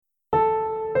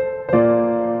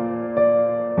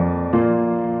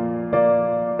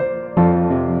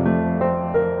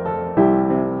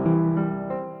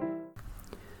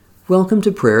Welcome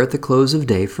to prayer at the close of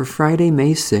day for Friday,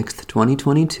 May 6th,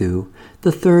 2022,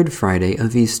 the third Friday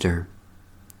of Easter.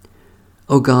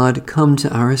 O God, come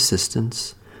to our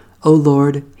assistance. O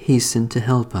Lord, hasten to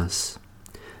help us.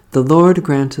 The Lord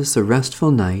grant us a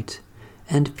restful night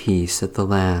and peace at the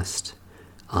last.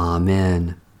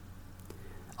 Amen.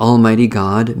 Almighty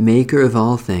God, maker of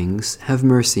all things, have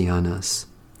mercy on us.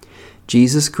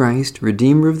 Jesus Christ,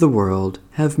 Redeemer of the world,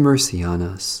 have mercy on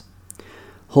us.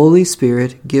 Holy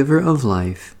Spirit, giver of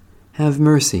life, have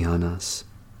mercy on us.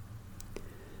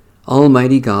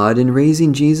 Almighty God, in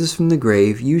raising Jesus from the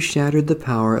grave, you shattered the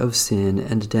power of sin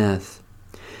and death.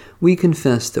 We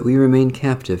confess that we remain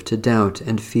captive to doubt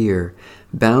and fear,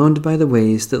 bound by the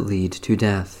ways that lead to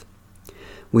death.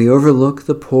 We overlook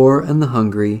the poor and the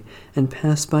hungry, and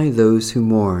pass by those who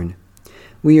mourn.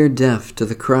 We are deaf to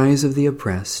the cries of the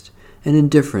oppressed, and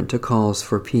indifferent to calls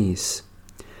for peace.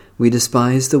 We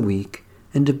despise the weak,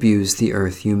 and abuse the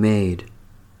earth you made.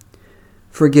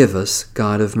 Forgive us,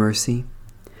 God of mercy.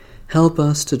 Help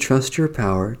us to trust your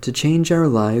power to change our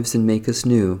lives and make us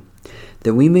new,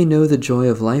 that we may know the joy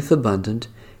of life abundant,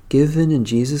 given in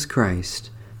Jesus Christ,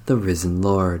 the risen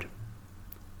Lord.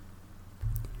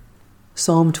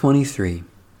 Psalm 23.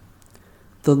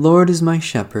 The Lord is my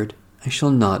shepherd, I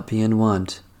shall not be in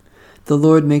want. The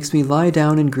Lord makes me lie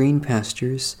down in green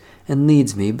pastures, and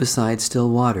leads me beside still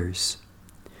waters.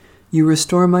 You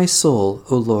restore my soul,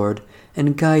 O Lord,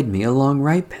 and guide me along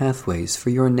right pathways for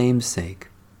your name's sake.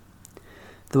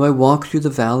 Though I walk through the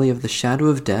valley of the shadow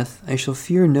of death, I shall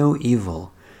fear no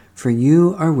evil, for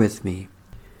you are with me.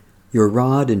 Your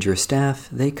rod and your staff,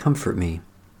 they comfort me.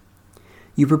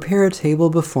 You prepare a table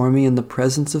before me in the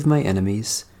presence of my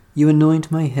enemies. You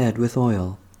anoint my head with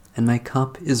oil, and my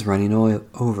cup is running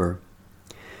over.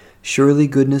 Surely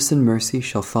goodness and mercy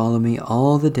shall follow me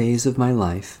all the days of my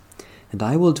life, and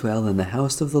I will dwell in the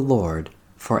house of the Lord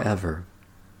forever.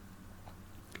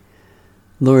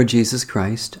 Lord Jesus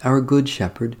Christ, our good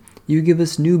shepherd, you give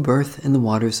us new birth in the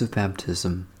waters of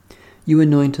baptism. You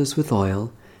anoint us with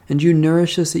oil, and you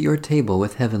nourish us at your table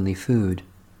with heavenly food.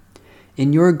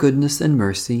 In your goodness and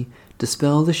mercy,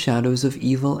 dispel the shadows of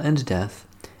evil and death,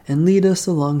 and lead us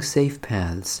along safe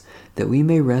paths, that we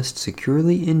may rest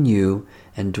securely in you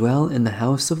and dwell in the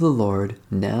house of the Lord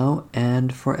now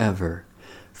and forever.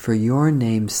 For your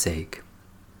name's sake.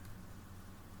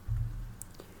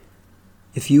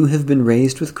 If you have been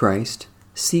raised with Christ,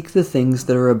 seek the things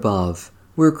that are above,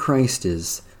 where Christ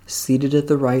is, seated at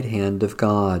the right hand of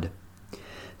God.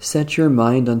 Set your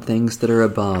mind on things that are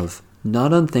above,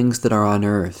 not on things that are on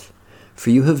earth, for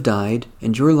you have died,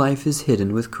 and your life is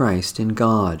hidden with Christ in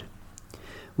God.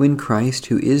 When Christ,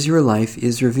 who is your life,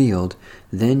 is revealed,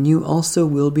 then you also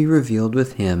will be revealed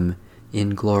with him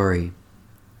in glory.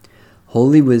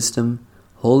 Holy wisdom,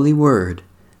 holy word,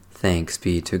 thanks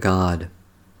be to God.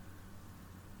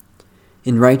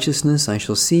 In righteousness I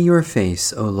shall see your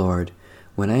face, O Lord.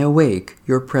 When I awake,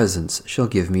 your presence shall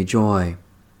give me joy.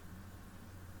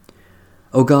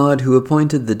 O God, who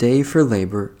appointed the day for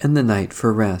labor and the night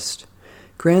for rest,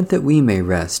 grant that we may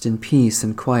rest in peace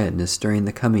and quietness during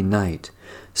the coming night,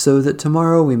 so that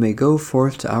tomorrow we may go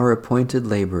forth to our appointed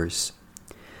labors.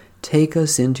 Take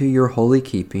us into your holy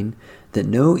keeping, that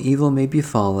no evil may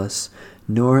befall us,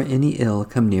 nor any ill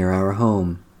come near our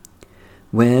home.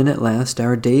 When at last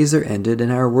our days are ended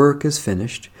and our work is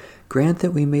finished, grant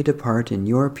that we may depart in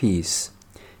your peace,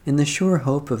 in the sure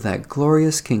hope of that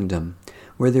glorious kingdom,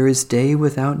 where there is day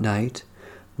without night,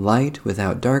 light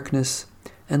without darkness,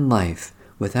 and life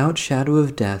without shadow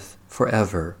of death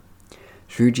forever.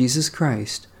 Through Jesus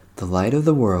Christ, the light of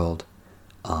the world.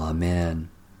 Amen.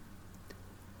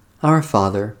 Our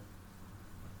Father,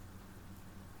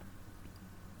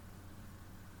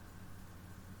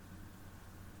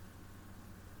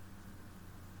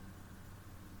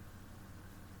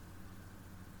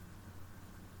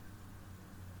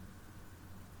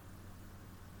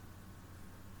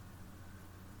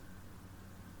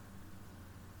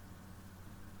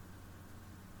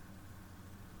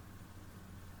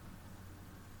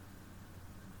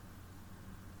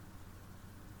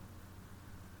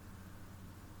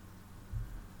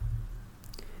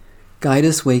 guide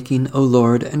us waking, O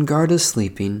Lord, and guard us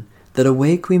sleeping, that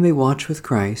awake we may watch with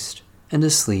Christ, and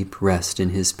asleep rest in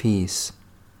his peace.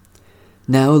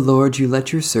 Now, Lord, you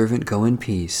let your servant go in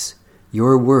peace.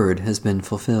 Your word has been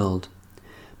fulfilled.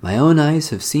 My own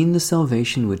eyes have seen the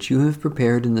salvation which you have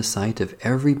prepared in the sight of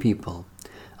every people,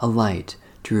 a light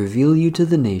to reveal you to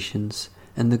the nations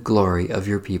and the glory of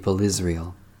your people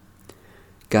Israel.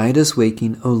 Guide us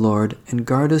waking, O Lord, and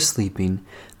guard us sleeping,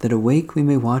 that awake we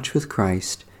may watch with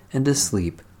Christ, and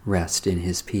asleep rest in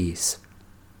his peace.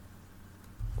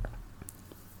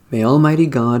 May Almighty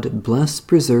God bless,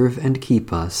 preserve, and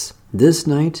keep us this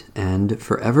night and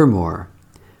forevermore.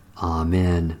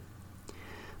 Amen.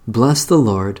 Bless the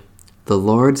Lord. The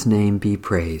Lord's name be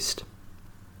praised.